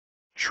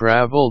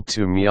Travel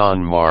to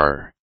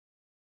Myanmar.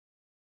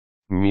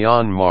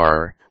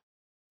 Myanmar,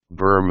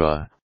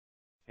 Burma,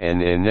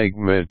 an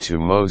enigma to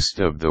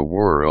most of the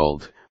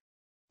world,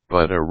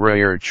 but a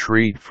rare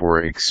treat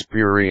for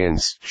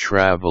experienced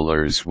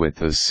travelers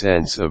with a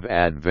sense of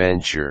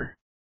adventure.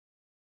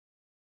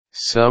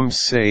 Some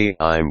say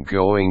I'm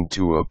going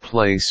to a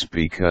place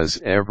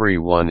because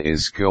everyone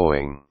is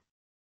going.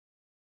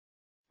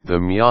 The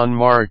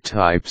Myanmar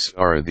types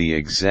are the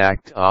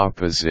exact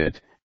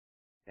opposite,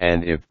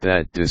 and if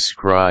that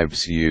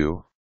describes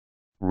you,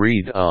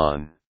 read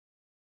on.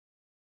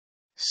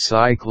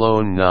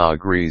 Cyclone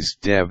Nagris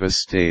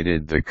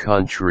devastated the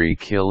country,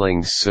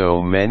 killing so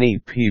many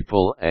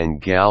people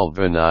and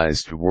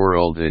galvanized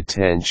world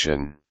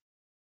attention.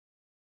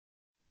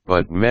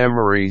 But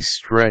memory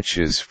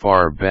stretches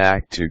far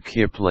back to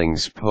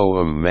Kipling's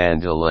poem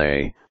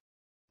Mandalay,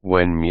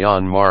 when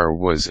Myanmar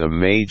was a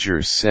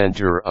major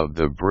center of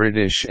the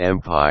British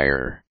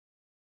Empire.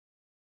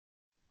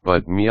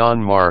 But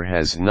Myanmar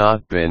has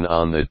not been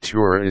on the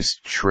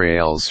tourist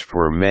trails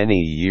for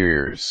many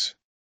years.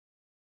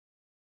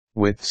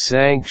 With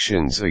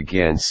sanctions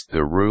against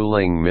the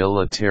ruling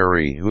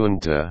military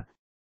junta,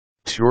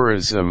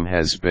 tourism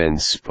has been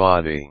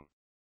spotty.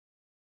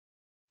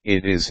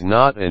 It is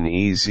not an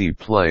easy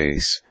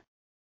place.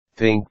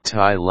 Think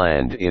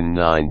Thailand in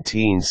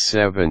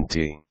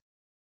 1970.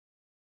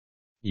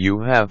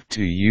 You have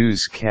to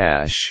use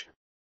cash,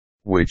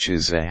 which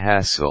is a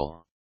hassle.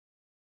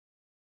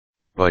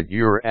 But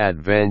your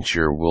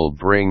adventure will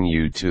bring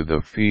you to the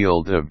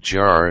field of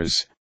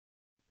jars,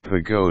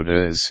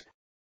 pagodas,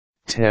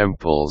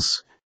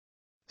 temples,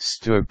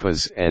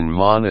 stupas and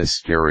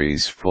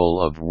monasteries full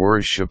of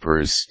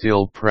worshippers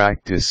still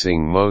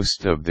practicing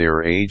most of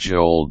their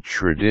age-old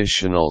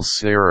traditional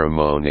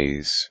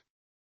ceremonies.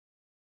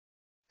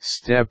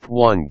 Step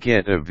 1: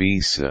 Get a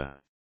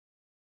visa.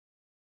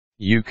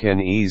 You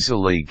can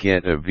easily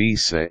get a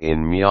visa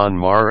in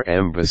Myanmar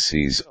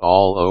embassies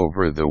all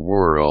over the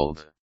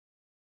world.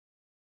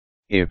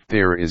 If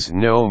there is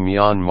no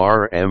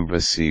Myanmar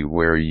embassy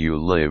where you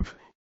live,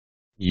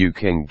 you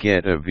can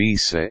get a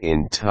visa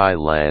in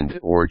Thailand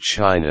or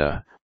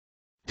China,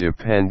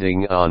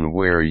 depending on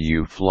where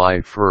you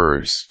fly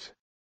first.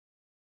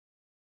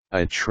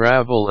 A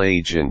travel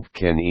agent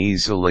can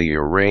easily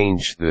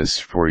arrange this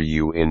for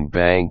you in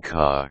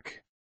Bangkok.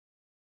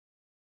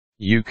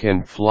 You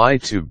can fly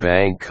to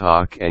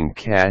Bangkok and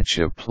catch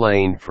a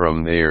plane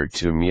from there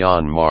to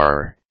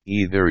Myanmar,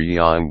 either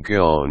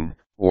Yangon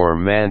or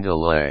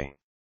Mandalay.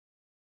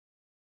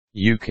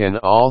 You can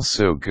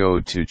also go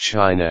to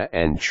China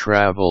and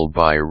travel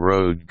by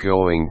road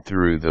going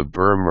through the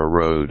Burma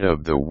Road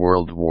of the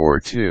World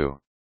War II.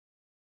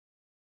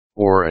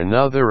 Or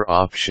another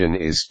option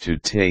is to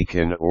take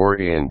an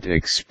Orient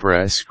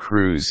Express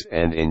Cruise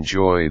and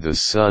enjoy the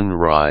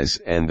sunrise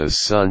and the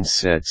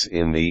sunsets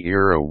in the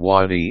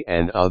Irrawaddy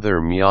and other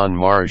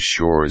Myanmar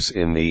shores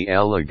in the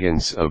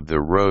elegance of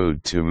the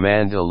road to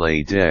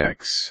Mandalay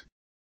decks.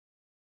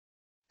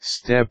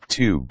 Step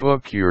 2: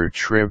 Book your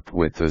trip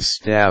with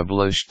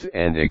established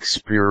and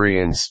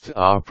experienced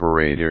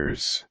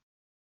operators.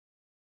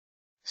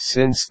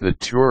 Since the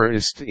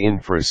tourist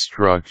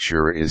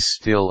infrastructure is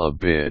still a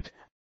bit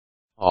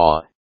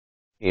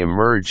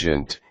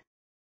emergent,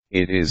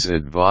 it is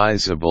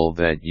advisable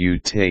that you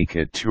take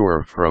a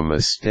tour from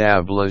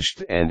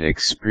established and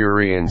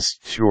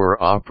experienced tour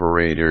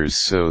operators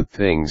so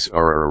things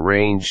are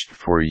arranged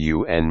for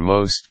you and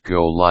most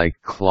go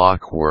like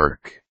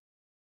clockwork.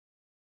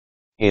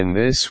 In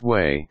this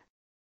way,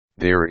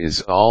 there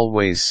is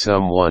always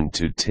someone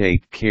to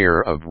take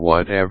care of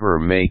whatever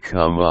may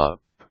come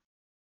up.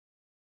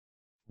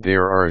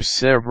 There are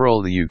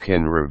several you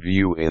can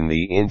review in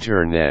the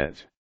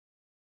internet.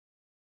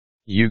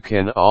 You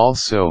can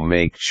also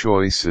make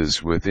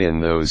choices within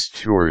those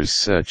tours,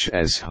 such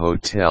as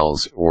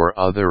hotels or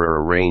other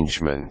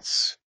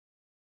arrangements.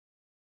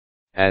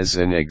 As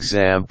an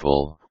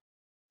example,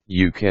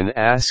 you can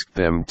ask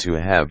them to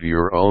have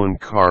your own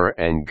car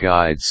and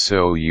guide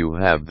so you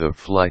have the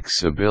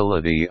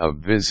flexibility of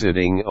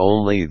visiting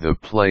only the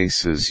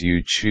places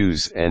you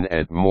choose and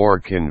at more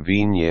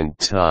convenient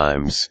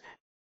times,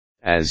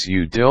 as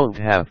you don't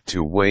have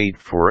to wait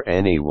for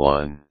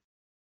anyone.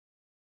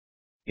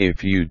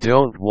 If you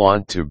don't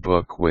want to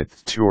book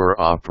with tour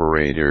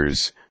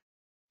operators,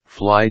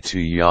 fly to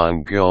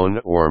Yangon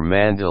or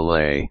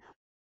Mandalay.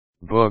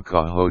 Book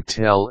a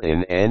hotel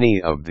in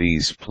any of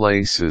these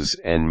places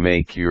and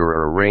make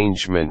your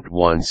arrangement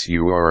once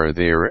you are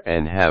there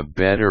and have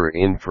better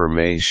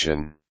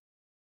information.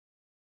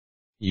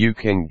 You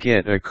can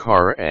get a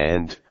car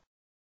and,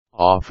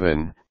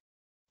 often,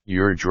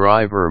 your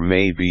driver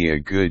may be a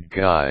good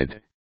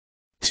guide,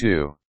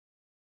 too.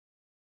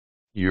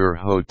 Your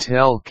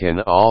hotel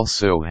can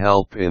also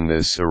help in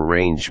this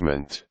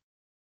arrangement.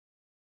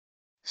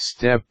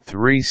 Step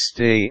 3: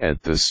 Stay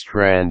at the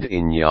Strand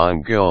in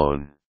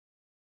Yangon.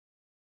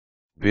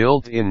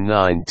 Built in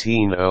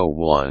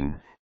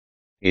 1901,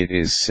 it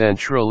is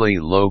centrally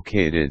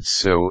located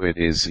so it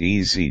is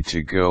easy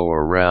to go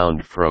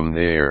around from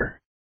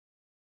there.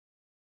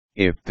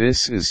 If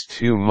this is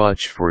too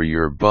much for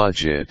your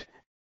budget,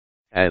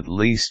 at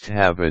least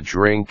have a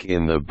drink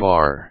in the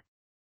bar.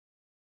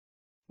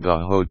 The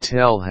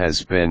hotel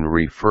has been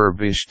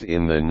refurbished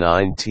in the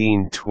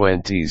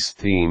 1920s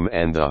theme,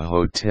 and the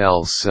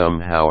hotel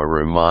somehow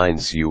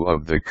reminds you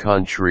of the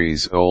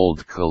country's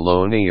old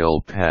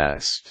colonial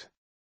past.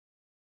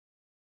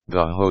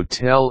 The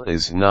hotel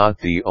is not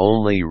the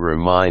only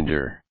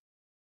reminder.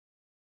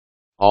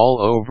 All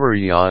over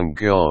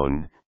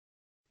Yangon,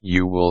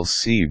 you will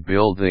see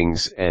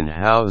buildings and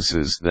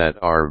houses that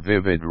are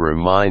vivid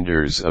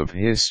reminders of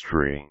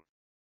history.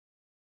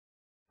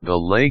 The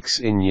lakes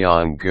in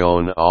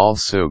Yangon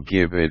also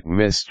give it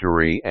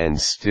mystery and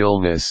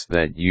stillness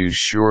that you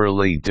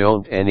surely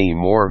don't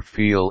anymore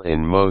feel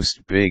in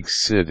most big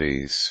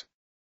cities.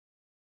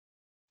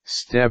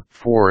 Step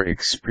 4: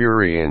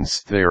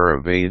 Experience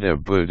Theravada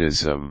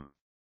Buddhism.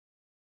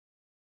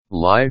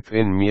 Life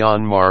in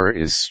Myanmar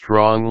is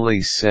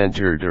strongly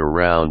centered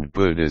around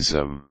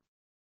Buddhism.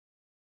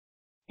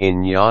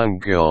 In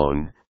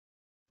Yangon,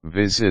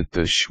 visit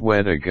the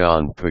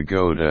Shwedagon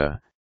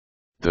Pagoda,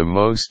 the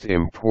most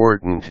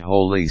important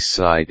holy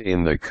site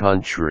in the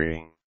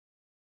country.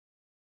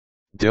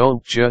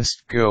 Don't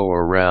just go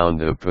around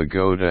the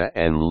pagoda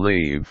and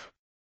leave.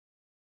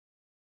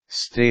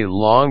 Stay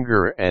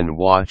longer and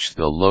watch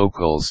the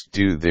locals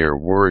do their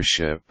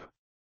worship.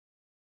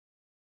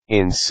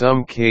 In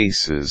some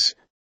cases,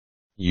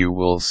 you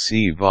will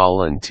see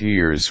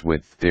volunteers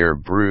with their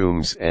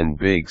brooms and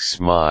big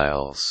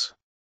smiles.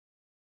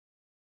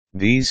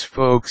 These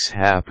folks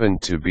happen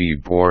to be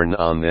born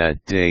on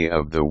that day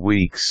of the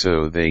week,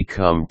 so they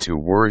come to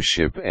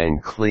worship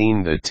and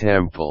clean the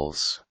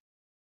temples.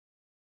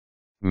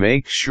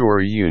 Make sure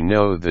you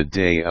know the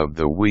day of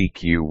the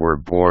week you were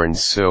born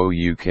so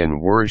you can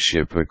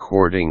worship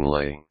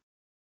accordingly.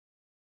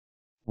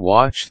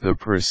 Watch the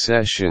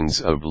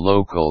processions of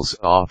locals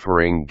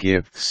offering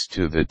gifts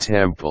to the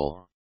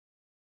temple.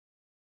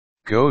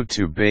 Go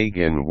to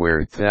Bagan,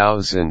 where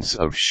thousands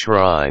of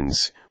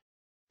shrines,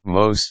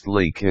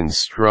 mostly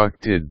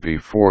constructed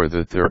before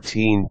the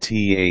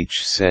 13th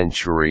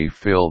century,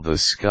 fill the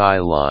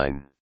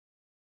skyline.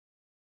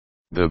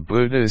 The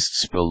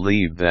Buddhists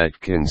believe that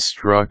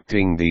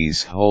constructing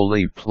these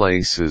holy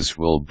places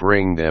will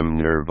bring them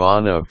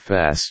nirvana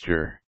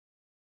faster.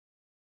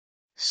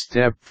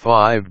 Step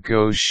 5: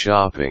 Go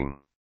shopping.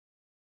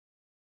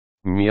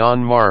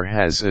 Myanmar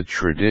has a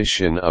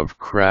tradition of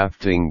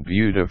crafting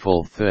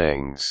beautiful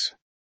things.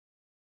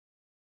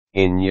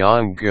 In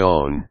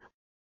Yangon,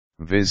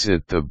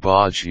 visit the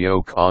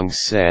Bogyoke Aung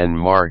San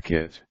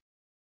Market.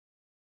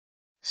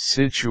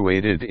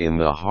 Situated in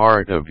the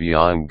heart of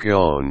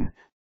Yangon,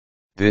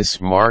 this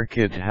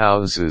market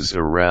houses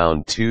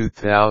around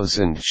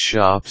 2,000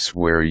 shops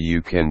where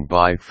you can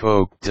buy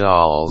folk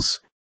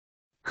dolls,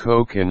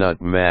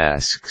 coconut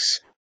masks,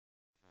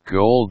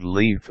 gold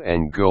leaf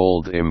and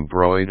gold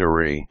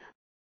embroidery,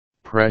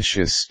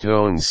 precious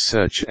stones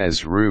such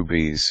as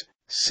rubies,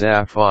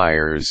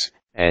 sapphires,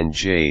 and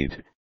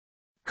jade,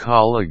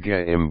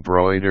 Kalaga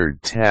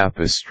embroidered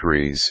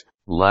tapestries,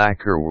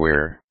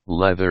 lacquerware,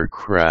 leather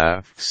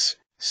crafts,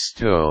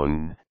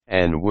 stone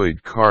and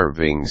wood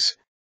carvings,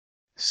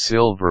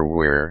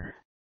 silverware,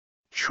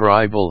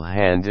 tribal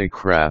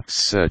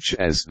handicrafts such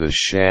as the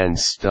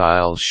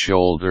Shan-style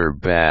shoulder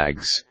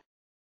bags,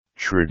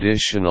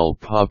 traditional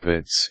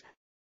puppets,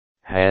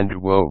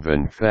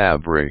 hand-woven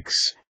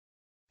fabrics,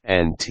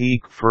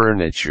 antique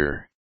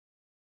furniture.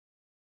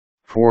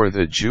 For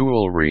the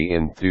jewelry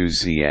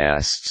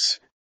enthusiasts,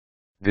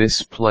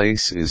 this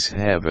place is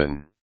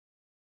heaven.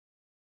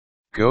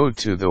 Go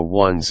to the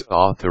ones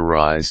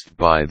authorized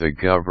by the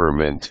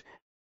government,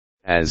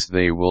 as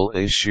they will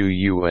issue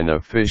you an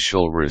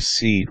official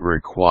receipt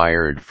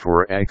required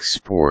for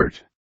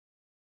export.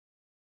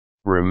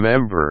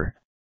 Remember,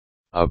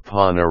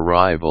 upon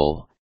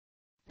arrival,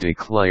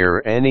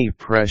 declare any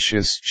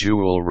precious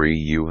jewelry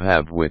you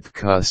have with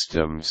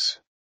customs.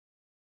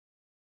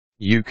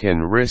 You can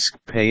risk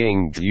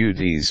paying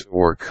duties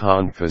or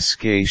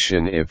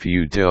confiscation if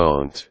you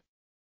don't.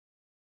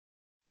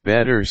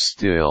 Better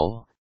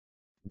still,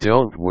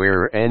 don't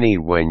wear any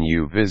when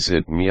you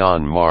visit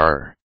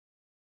Myanmar.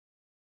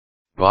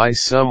 Buy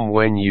some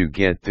when you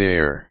get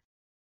there.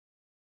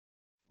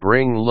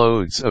 Bring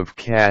loads of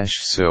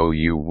cash so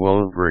you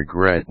won't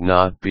regret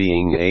not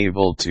being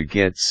able to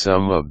get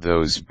some of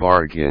those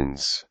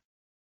bargains.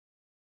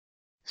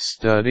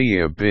 Study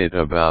a bit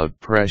about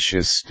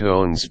precious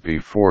stones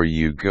before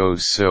you go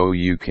so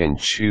you can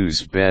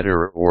choose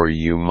better, or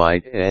you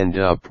might end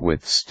up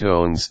with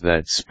stones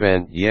that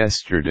spent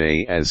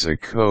yesterday as a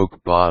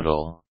Coke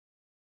bottle.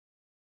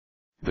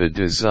 The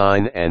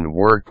design and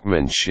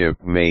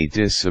workmanship may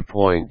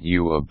disappoint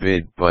you a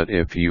bit, but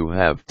if you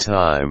have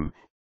time,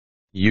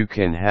 you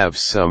can have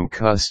some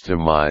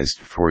customized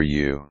for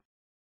you.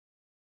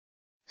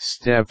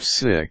 Step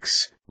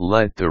 6: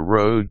 Let the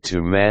road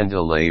to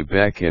Mandalay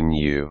beckon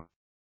you.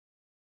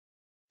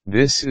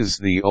 This is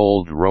the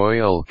old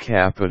royal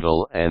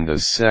capital and the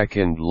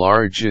second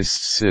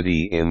largest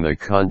city in the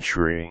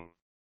country.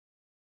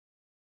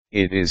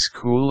 It is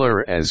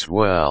cooler as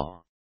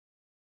well.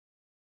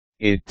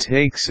 It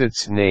takes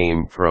its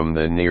name from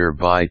the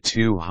nearby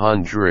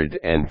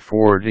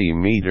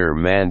 240-meter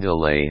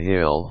Mandalay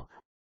Hill,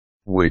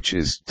 which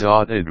is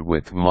dotted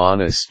with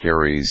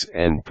monasteries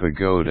and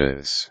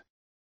pagodas.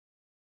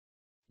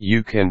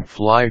 You can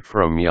fly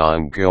from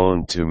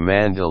Yangon to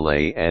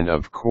Mandalay and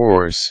of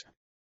course,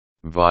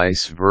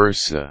 vice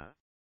versa.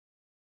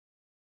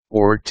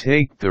 Or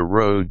take the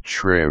road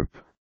trip,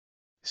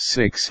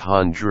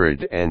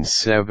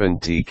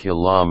 670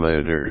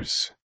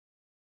 kilometers.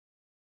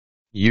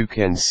 You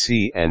can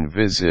see and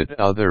visit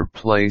other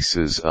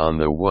places on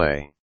the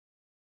way.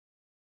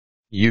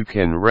 You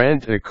can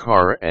rent a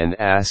car and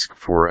ask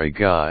for a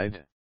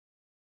guide.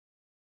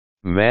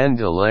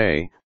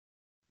 Mandalay,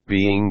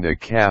 being the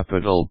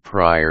capital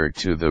prior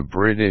to the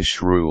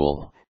British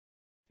rule,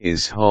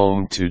 is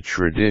home to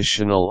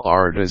traditional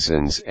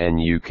artisans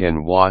and you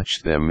can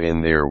watch them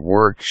in their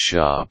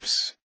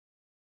workshops.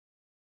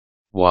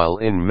 While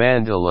in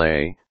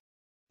Mandalay,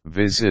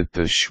 visit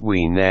the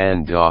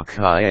Shwedagon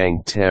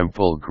Pagoda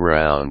temple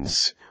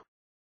grounds,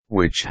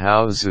 which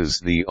houses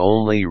the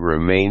only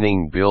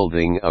remaining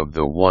building of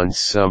the once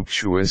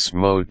sumptuous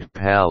moat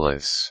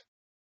palace.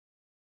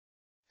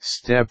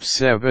 Step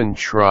 7.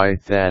 Try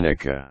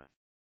Thanaka.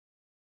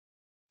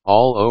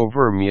 All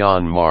over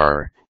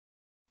Myanmar,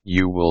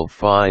 you will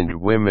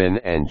find women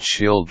and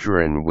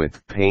children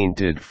with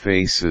painted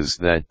faces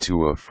that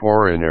to a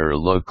foreigner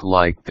look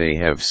like they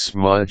have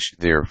smudged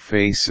their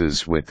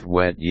faces with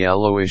wet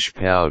yellowish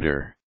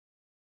powder.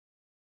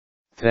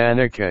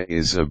 Thanaka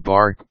is a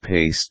bark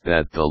paste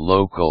that the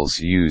locals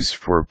use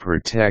for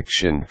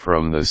protection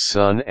from the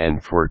sun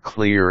and for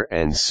clear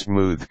and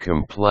smooth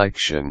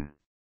complexion.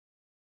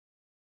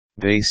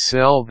 They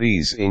sell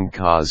these in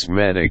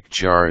cosmetic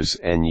jars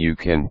and you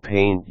can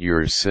paint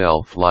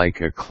yourself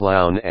like a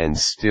clown and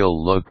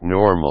still look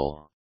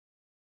normal.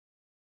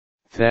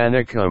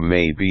 Thanaka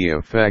may be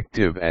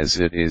effective as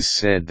it is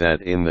said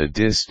that in the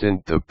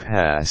distant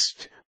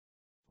past,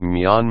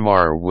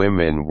 Myanmar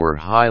women were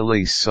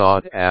highly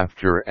sought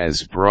after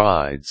as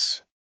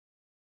brides.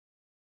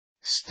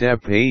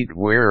 Step 8.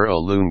 Wear a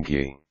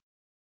lungi.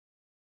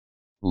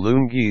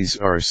 Lungis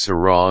are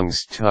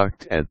sarongs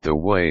tucked at the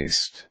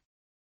waist.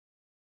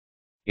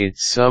 It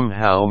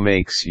somehow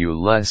makes you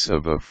less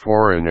of a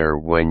foreigner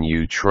when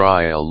you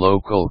try a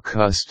local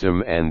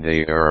custom and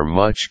they are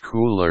much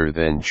cooler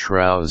than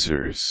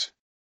trousers.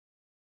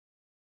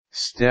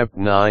 Step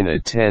 9.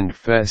 Attend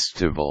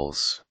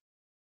festivals.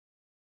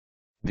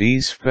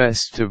 These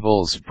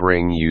festivals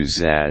bring you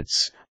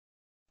zats,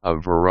 a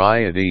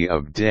variety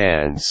of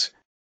dance,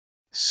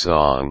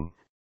 song,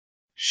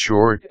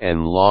 short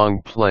and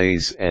long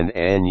plays and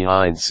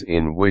anyines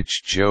in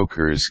which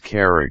jokers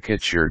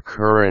caricature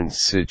current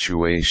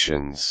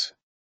situations.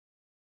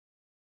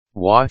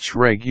 Watch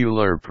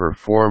regular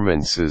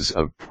performances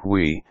of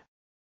Pui,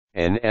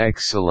 an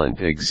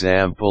excellent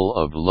example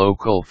of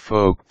local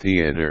folk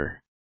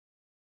theatre.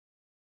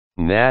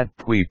 Nat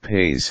Pui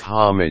pays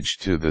homage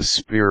to the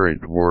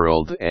spirit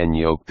world and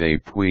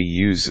Yokte Pui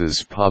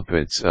uses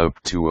puppets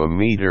up to a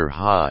meter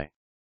high.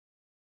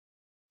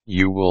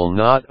 You will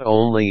not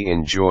only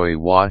enjoy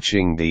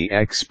watching the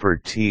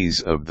expertise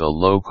of the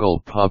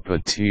local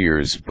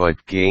puppeteers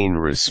but gain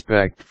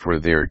respect for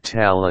their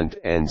talent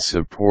and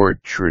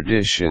support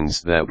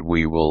traditions that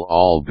we will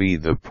all be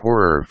the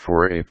poorer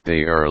for if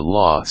they are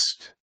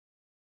lost.